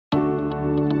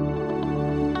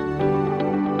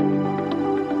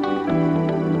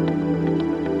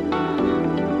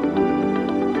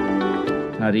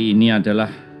Hari ini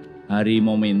adalah hari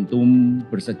momentum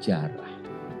bersejarah.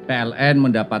 PLN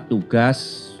mendapat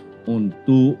tugas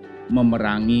untuk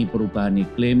memerangi perubahan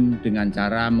iklim dengan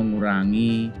cara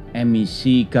mengurangi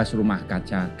emisi gas rumah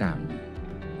kaca kami.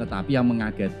 Tetapi yang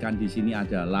mengagetkan di sini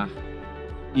adalah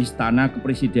Istana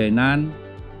Kepresidenan,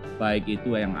 baik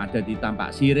itu yang ada di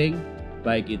Tampak Siring,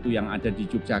 baik itu yang ada di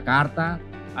Yogyakarta,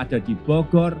 ada di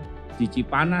Bogor, di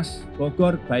Cipanas,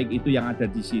 Bogor, baik itu yang ada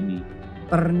di sini,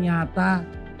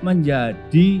 ternyata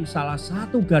menjadi salah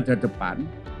satu garda depan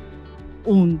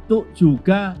untuk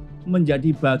juga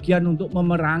menjadi bagian untuk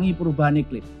memerangi perubahan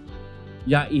iklim,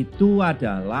 yaitu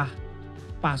adalah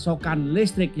pasokan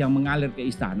listrik yang mengalir ke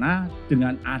istana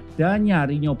dengan adanya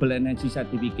renewable energy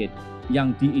certificate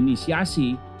yang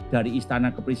diinisiasi dari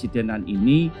Istana Kepresidenan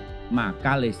ini.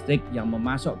 Maka listrik yang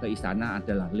memasok ke istana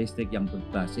adalah listrik yang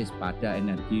berbasis pada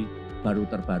energi baru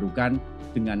terbarukan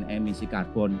dengan emisi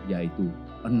karbon yaitu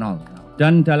 0.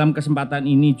 Dan dalam kesempatan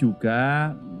ini juga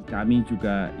kami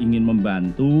juga ingin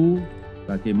membantu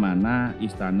bagaimana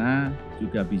istana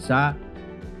juga bisa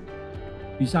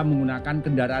menggunakan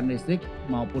kendaraan listrik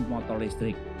maupun motor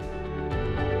listrik.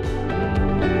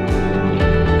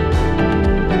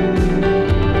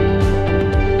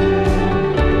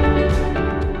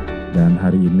 Dan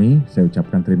hari ini saya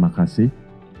ucapkan terima kasih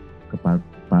kepada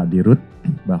Pak Dirut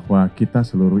bahwa kita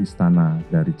seluruh istana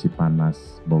dari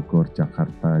Cipanas, Bogor,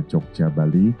 Jakarta, Jogja,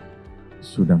 Bali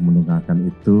sudah mendengarkan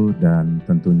itu, dan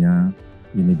tentunya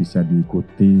ini bisa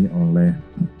diikuti oleh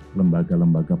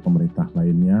lembaga-lembaga pemerintah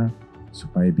lainnya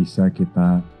supaya bisa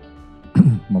kita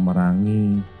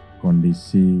memerangi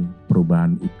kondisi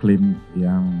perubahan iklim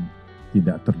yang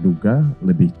tidak terduga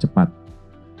lebih cepat.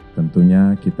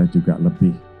 Tentunya kita juga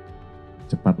lebih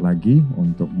cepat lagi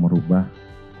untuk merubah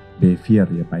behavior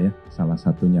ya Pak ya. Salah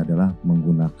satunya adalah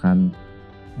menggunakan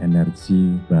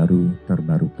energi baru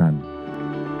terbarukan.